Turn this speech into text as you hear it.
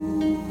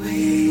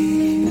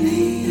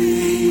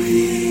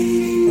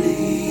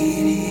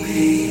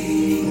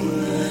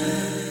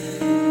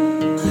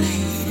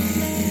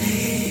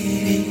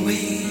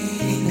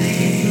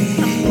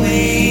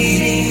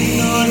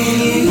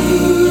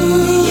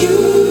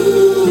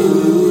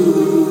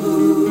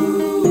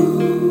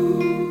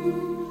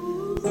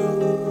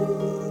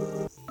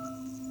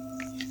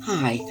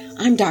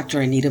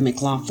Dr. Anita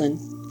McLaughlin,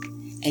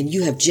 and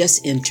you have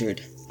just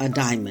entered a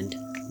diamond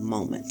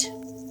moment.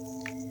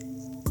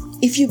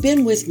 If you've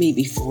been with me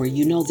before,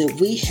 you know that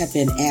we have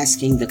been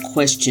asking the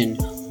question,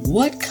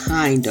 what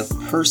kind of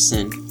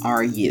person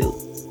are you?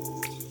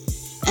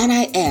 And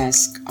I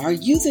ask, are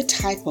you the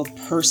type of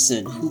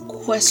person who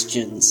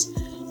questions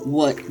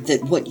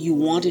what you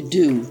want to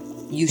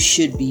do, you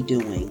should be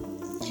doing?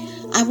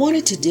 I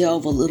wanted to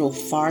delve a little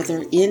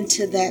farther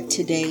into that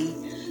today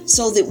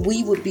so that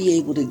we would be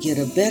able to get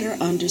a better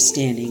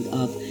understanding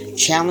of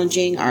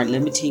challenging our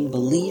limiting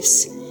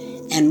beliefs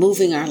and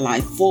moving our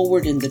life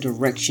forward in the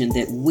direction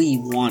that we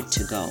want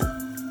to go.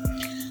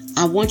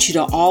 I want you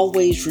to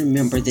always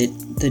remember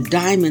that the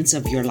diamonds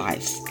of your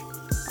life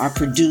are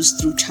produced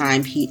through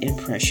time, heat, and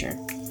pressure.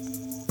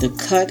 The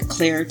cut,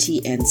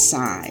 clarity, and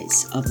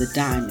size of the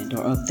diamond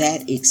or of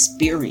that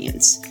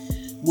experience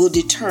will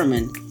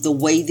determine the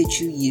way that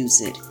you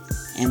use it.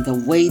 And the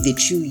way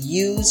that you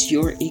use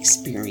your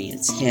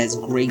experience has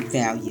great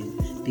value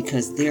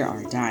because there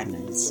are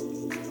diamonds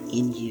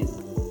in you.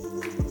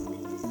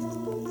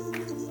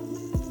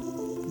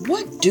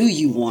 What do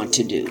you want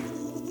to do?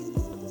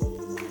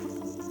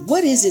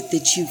 What is it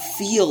that you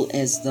feel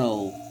as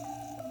though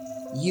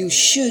you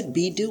should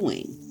be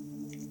doing?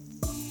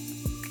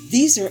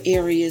 These are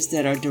areas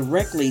that are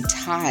directly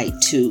tied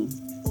to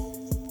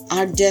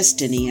our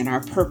destiny and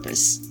our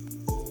purpose.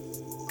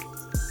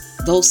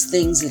 Those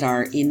things that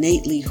are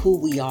innately who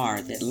we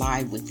are, that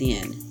lie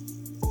within,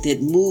 that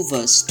move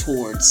us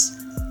towards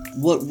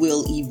what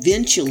will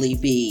eventually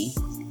be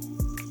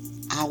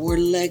our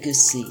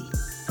legacy.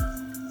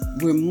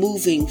 We're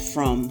moving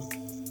from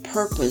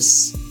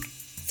purpose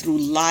through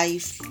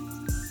life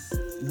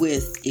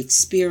with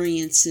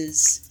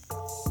experiences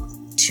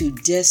to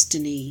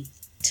destiny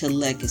to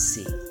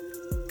legacy.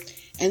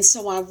 And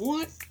so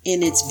and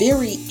it's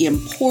very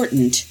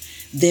important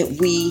that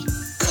we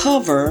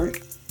cover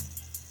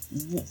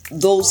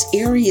those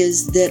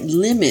areas that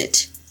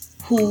limit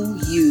who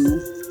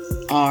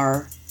you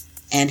are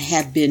and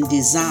have been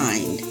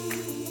designed,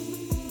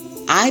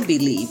 I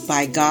believe,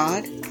 by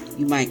God.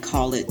 You might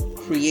call it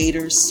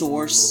creator,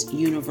 source,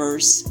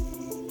 universe,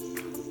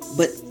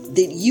 but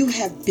that you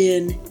have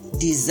been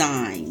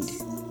designed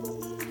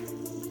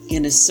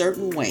in a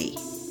certain way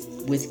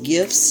with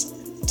gifts,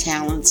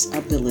 talents,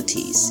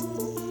 abilities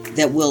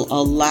that will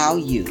allow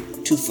you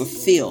to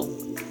fulfill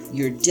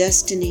your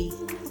destiny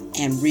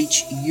and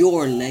reach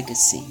your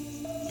legacy.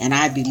 And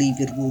I believe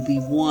it will be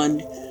one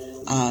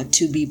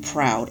to be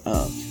proud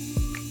of.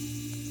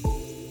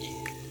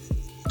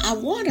 I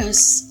want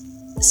us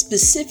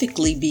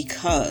specifically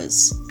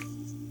because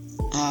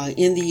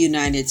in the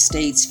United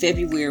States,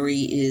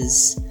 February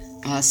is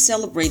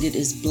celebrated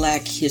as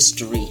Black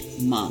History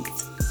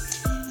Month.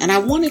 And I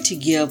wanted to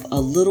give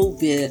a little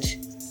bit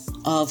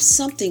of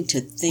something to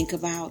think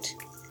about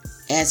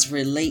as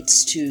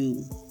relates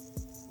to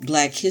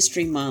Black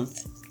History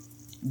Month,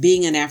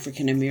 being an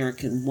African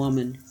American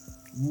woman,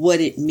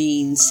 what it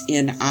means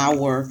in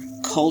our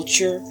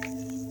culture,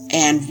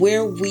 and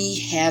where we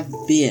have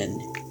been.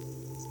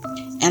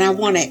 And I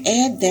want to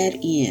add that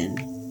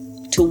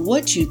in to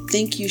what you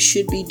think you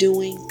should be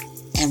doing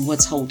and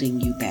what's holding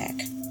you back.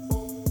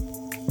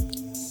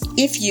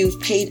 If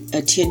you've paid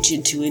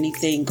attention to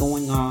anything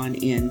going on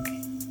in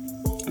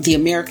the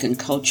American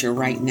culture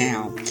right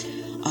now,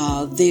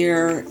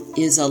 there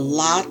is a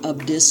lot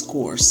of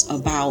discourse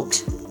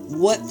about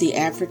what the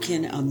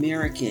African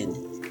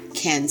American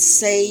can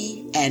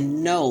say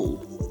and know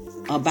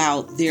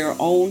about their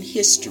own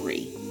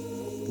history,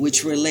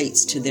 which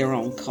relates to their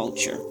own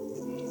culture.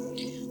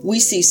 We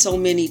see so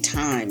many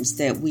times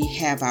that we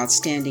have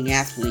outstanding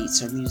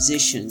athletes or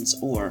musicians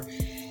or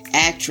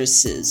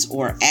actresses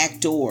or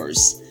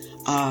actors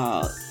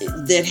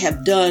that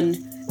have done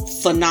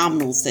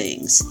phenomenal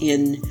things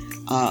in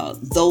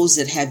those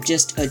that have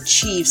just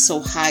achieved so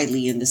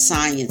highly in the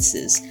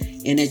sciences,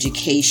 in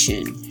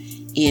education,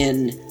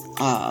 in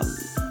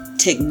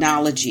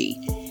technology.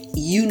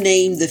 You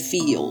name the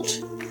field.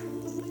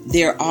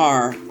 There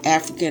are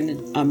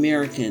African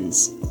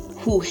Americans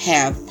who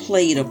have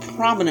played a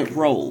prominent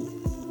role,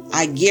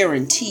 I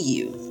guarantee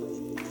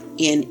you,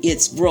 in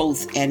its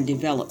growth and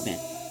development.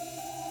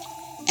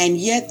 And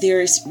yet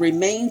there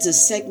remains a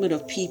segment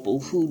of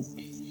people who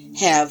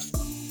have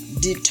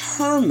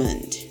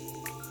determined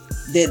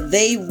that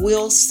they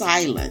will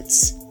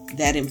silence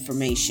that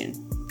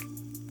information.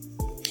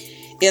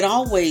 It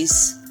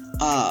always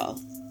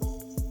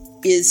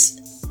is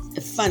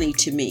funny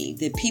to me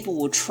that people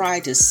will try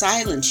to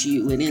silence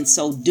you, and in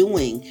so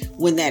doing,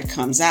 when that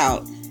comes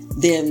out,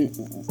 then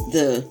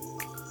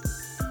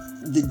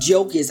the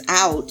joke is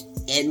out,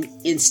 and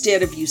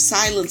instead of you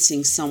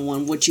silencing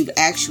someone, what you've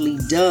actually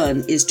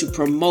done is to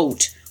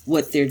promote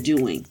what they're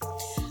doing.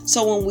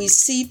 So when we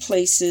see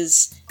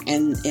places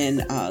and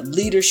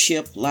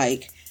leadership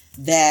like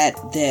that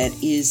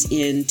is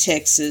in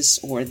Texas,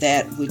 or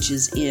that which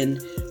is in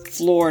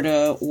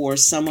Florida, or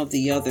some of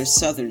the other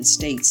southern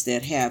states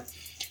that have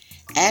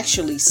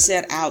actually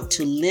set out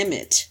to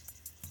limit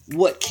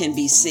what can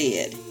be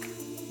said,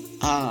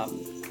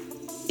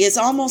 It's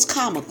almost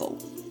comical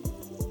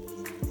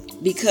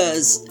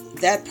because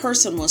that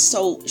person was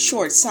so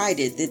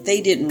short-sighted that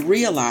they didn't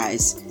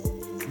realize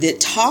that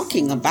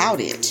talking about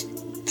it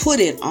put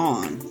it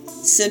on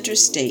center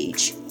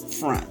stage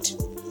front.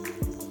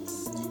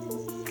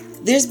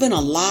 There's been a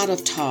lot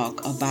of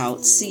talk about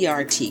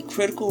CRT,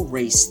 critical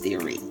race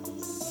theory.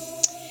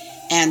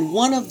 And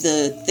one of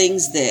the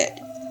things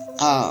that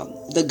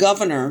the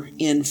governor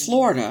in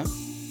Florida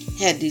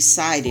had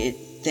decided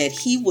that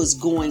he was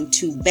going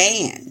to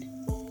ban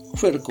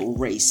critical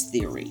race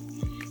theory,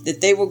 that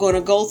they were going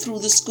to go through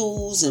the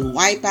schools and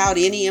wipe out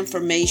any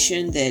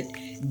information that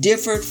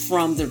differed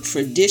from the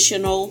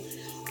traditional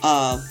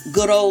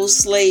good old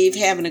slave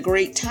having a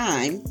great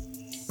time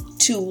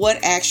to what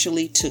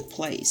actually took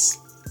place.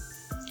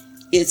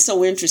 It's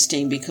so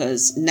interesting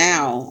because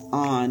now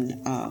on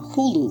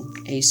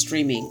Hulu, a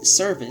streaming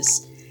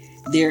service,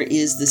 there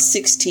is the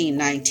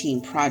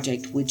 1619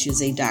 Project, which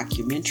is a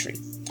documentary.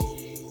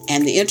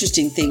 And the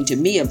interesting thing to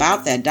me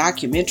about that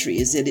documentary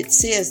is that it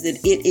says that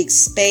it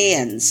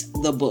expands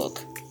the book.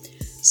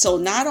 So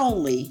not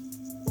only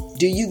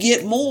do you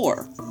get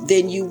more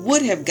than you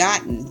would have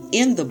gotten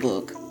in the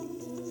book,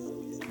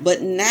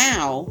 but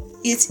now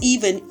it's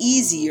even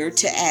easier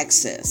to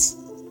access.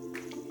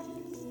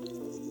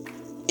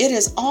 It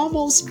has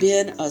almost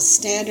been a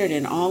standard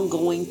and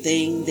ongoing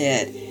thing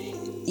that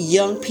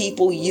young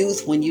people,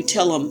 youth, when you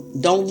tell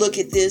them, don't look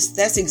at this,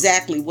 that's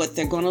exactly what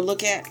they're going to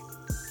look at.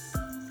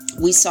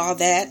 We saw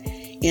that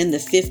in the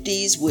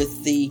 50s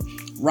with the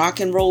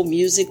rock and roll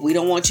music. We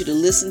don't want you to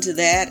listen to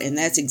that. And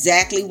that's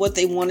exactly what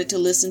they wanted to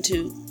listen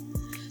to.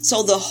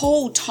 So the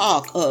whole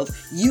talk of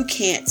you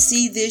can't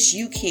see this,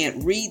 you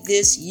can't read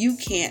this, you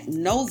can't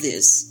know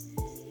this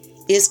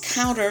is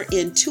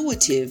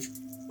counterintuitive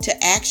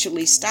to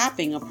actually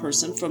stopping a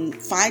person from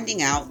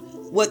finding out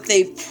what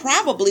they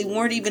probably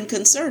weren't even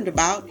concerned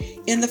about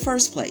in the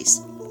first place.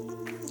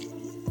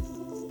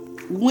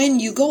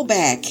 When you go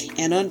back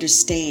and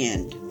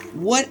understand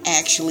what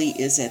actually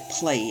is at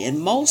play, and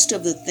most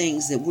of the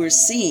things that we're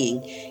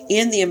seeing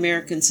in the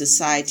American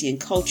society and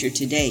culture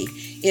today,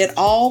 it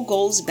all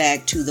goes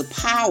back to the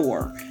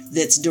power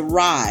that's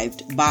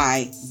derived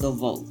by the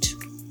vote.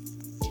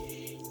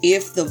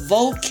 If the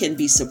vote can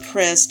be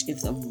suppressed, if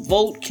the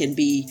vote can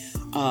be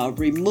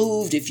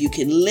removed, if you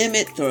can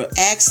limit the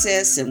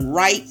access and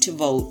right to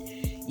vote,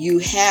 you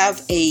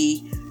have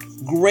a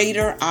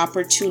greater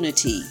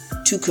opportunity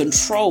to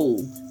control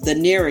the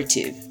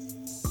narrative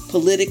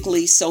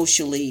politically,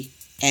 socially,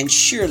 and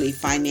surely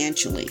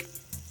financially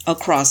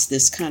across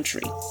this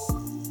country.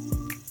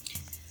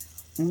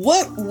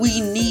 What we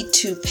need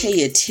to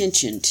pay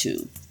attention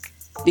to,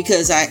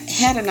 because I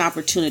had an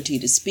opportunity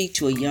to speak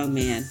to a young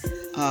man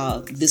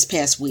this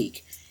past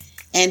week,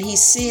 and he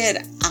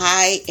said,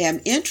 I am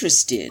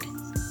interested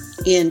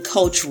in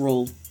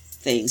cultural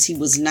things. He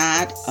was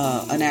not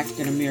an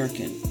African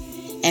American.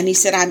 And he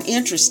said, I'm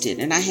interested,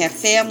 and I have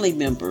family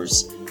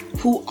members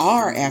who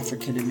are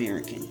African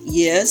American.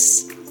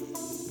 Yes,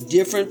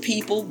 different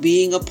people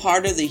being a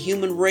part of the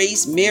human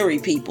race, marry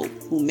people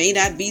who may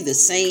not be the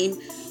same,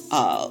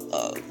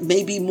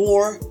 maybe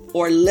more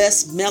or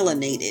less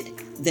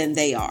melanated than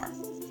they are.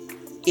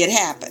 It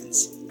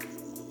happens.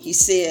 He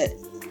said,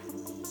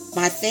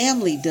 my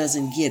family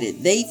doesn't get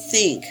it. They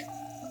think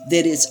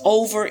that it's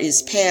over,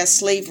 it's past,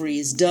 slavery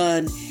is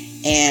done,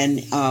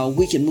 and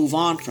we can move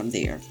on from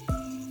there.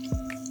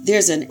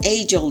 There's an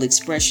age-old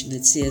expression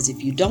that says,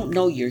 if you don't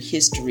know your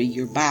history,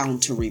 you're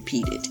bound to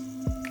repeat it.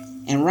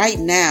 And right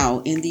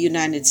now in the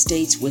United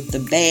States, with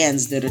the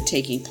bans that are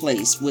taking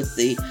place, with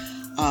the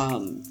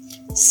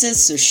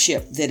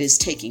censorship that is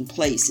taking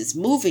place, it's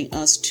moving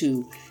us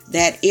to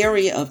that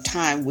area of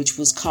time which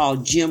was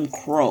called Jim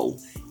Crow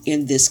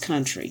in this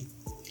country,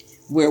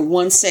 where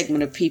one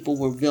segment of people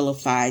were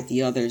vilified,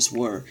 the others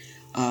were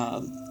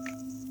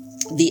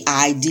the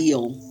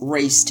ideal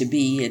race to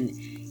be, and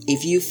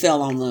if you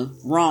fell on the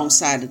wrong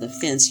side of the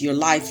fence, your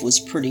life was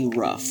pretty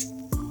rough.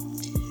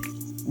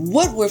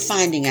 What we're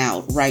finding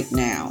out right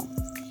now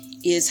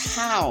is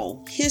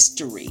how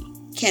history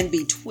can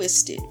be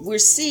twisted. We're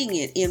seeing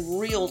it in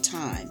real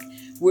time.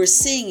 We're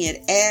seeing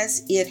it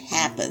as it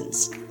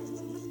happens.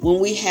 When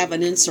we have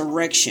an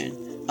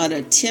insurrection, an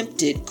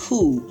attempted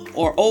coup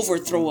or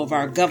overthrow of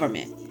our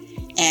government,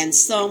 and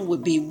some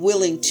would be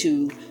willing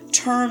to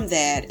term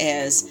that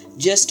as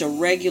just a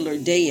regular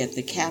day at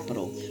the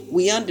Capitol,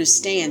 we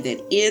understand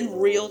that in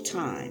real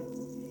time,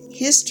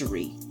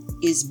 history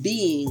is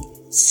being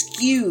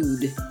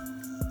skewed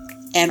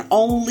and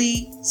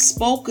only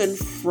spoken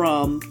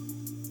from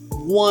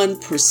one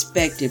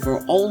perspective,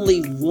 or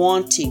only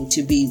wanting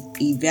to be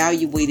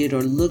evaluated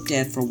or looked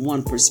at from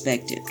one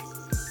perspective.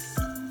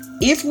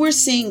 If we're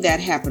seeing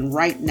that happen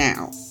right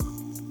now,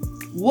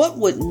 what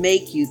would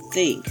make you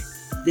think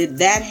that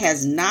that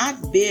has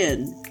not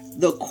been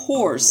the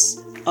course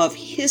of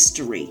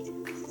history,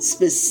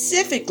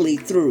 specifically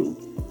through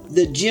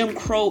the Jim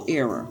Crow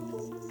era,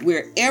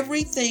 where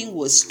everything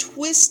was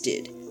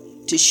twisted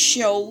to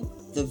show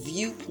the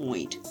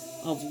viewpoint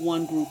of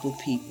one group of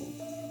people?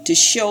 to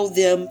show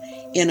them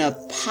in a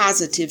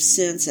positive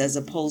sense as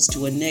opposed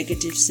to a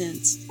negative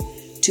sense,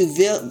 to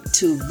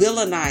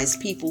villainize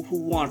people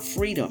who want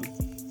freedom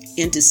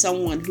into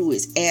someone who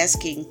is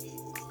asking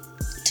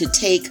to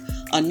take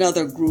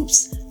another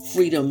group's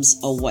freedoms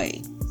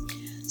away.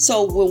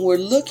 So when we're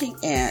looking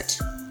at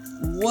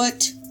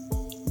what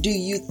do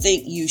you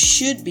think you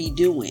should be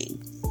doing,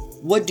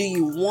 what do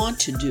you want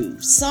to do,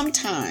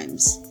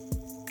 sometimes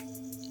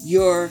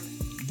your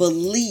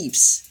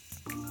beliefs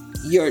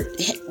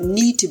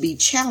need to be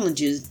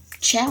challenged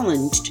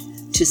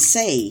to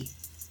say,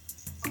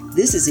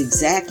 this is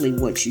exactly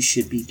what you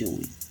should be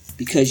doing,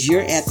 because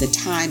you're at the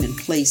time and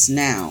place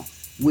now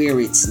where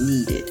it's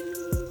needed.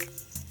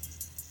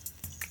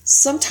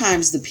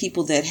 Sometimes the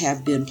people that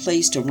have been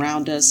placed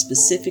around us,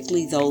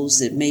 specifically those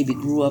that maybe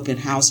grew up in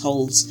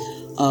households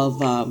of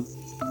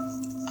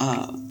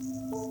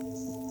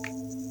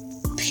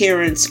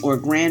parents or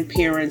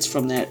grandparents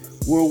from that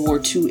World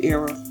War II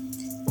era,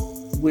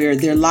 where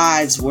their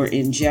lives were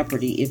in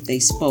jeopardy if they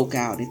spoke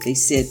out, if they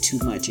said too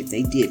much, if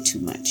they did too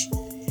much.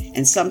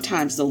 And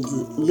sometimes those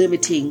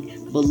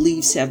limiting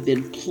beliefs have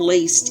been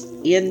placed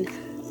in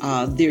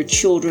their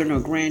children or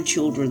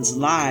grandchildren's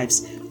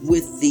lives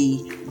with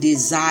the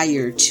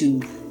desire to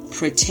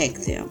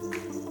protect them.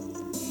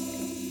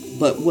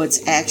 But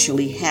what's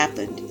actually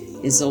happened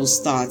is those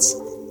thoughts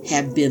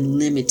have been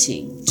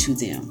limiting to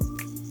them.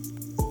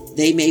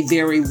 They may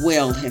very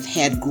well have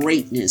had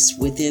greatness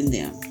within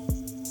them,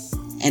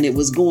 and it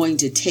was going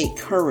to take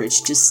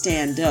courage to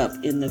stand up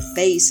in the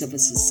face of a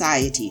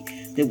society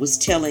that was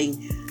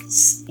telling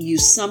you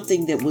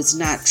something that was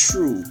not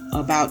true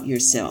about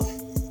yourself,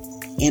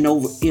 in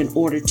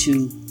order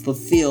to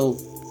fulfill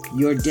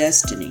your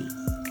destiny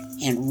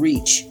and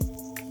reach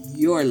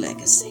your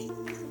legacy.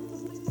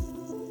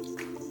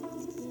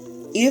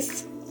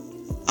 If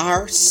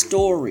our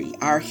story,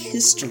 our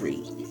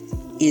history,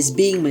 is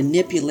being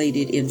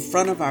manipulated in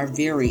front of our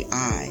very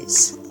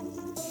eyes,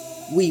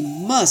 we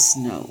must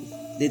know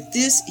that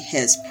this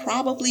has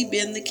probably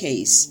been the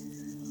case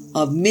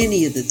of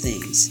many of the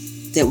things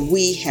that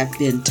we have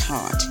been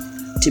taught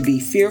to be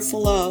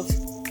fearful of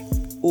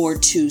or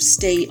to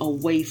stay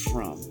away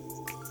from.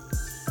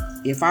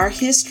 If our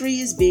history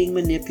is being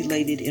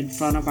manipulated in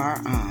front of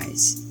our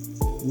eyes,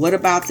 what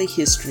about the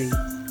history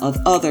of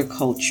other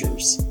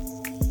cultures?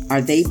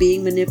 Are they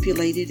being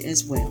manipulated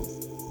as well?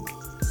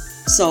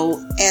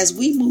 So as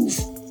we move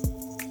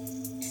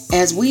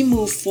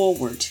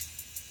forward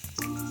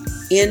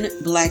in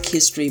Black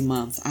History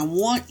Month, I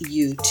want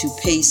you to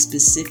pay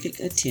specific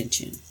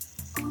attention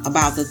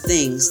about the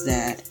things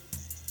that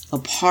a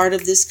part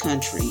of this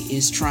country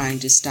is trying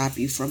to stop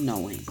you from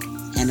knowing.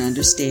 And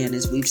understand,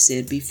 as we've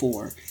said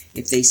before,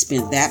 if they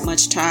spend that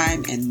much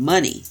time and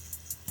money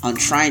on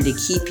trying to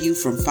keep you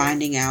from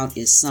finding out,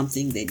 is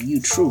something that you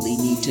truly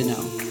need to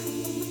know.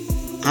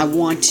 I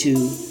want to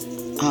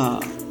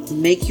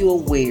make you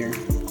aware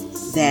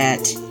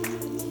that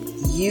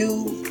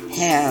you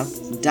have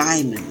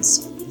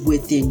diamonds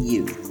within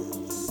you.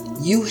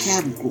 You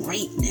have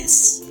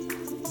greatness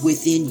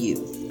within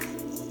you.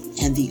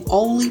 And the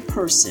only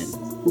person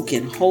who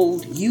can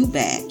hold you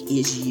back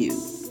is you.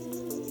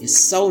 It's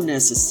so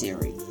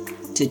necessary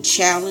to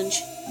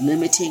challenge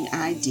limiting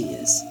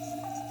ideas,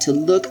 to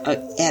look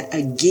at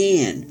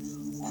again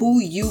who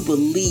you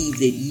believe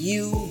that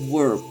you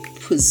were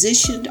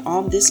positioned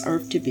on this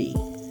earth to be,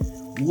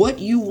 what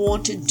you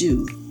want to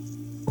do,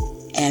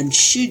 and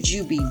should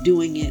you be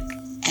doing it?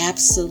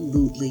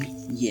 Absolutely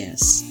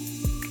yes.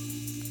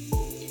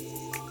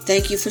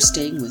 Thank you for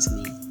staying with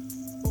me.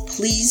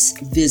 Please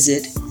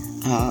visit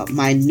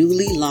my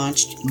newly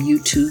launched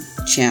YouTube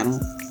channel.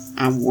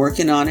 I'm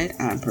working on it.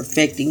 I'm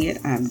perfecting it.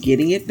 I'm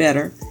getting it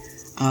better.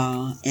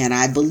 And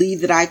I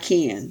believe that I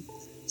can.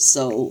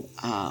 So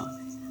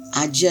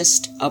I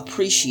just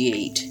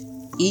appreciate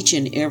each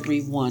and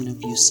every one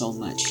of you so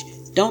much.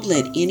 Don't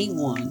let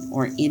anyone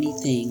or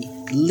anything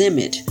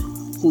limit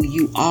who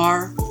you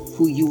are,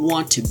 who you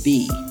want to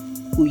be,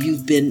 who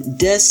you've been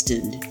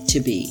destined to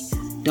be.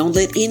 Don't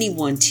let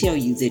anyone tell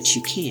you that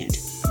you can't.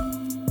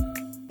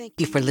 Thank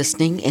you for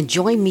listening, and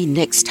join me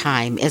next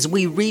time as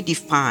we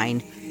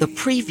redefine the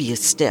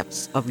previous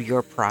steps of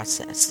your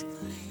process.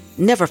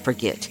 Never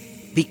forget,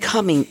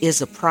 becoming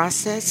is a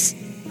process.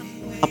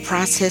 A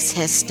process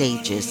has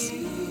stages.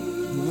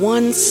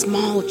 One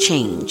small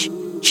change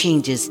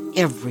changes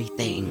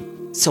everything.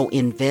 So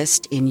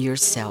invest in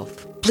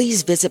yourself.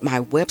 Please visit my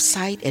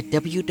website at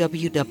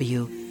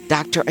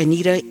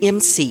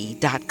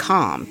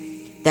www.dranitaMC.com.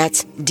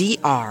 That's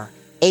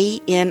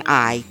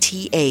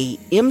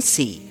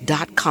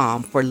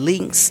DRANITAMC.com for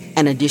links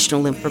and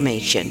additional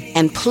information.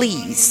 And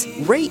please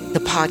rate the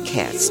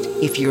podcast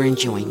if you're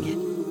enjoying it.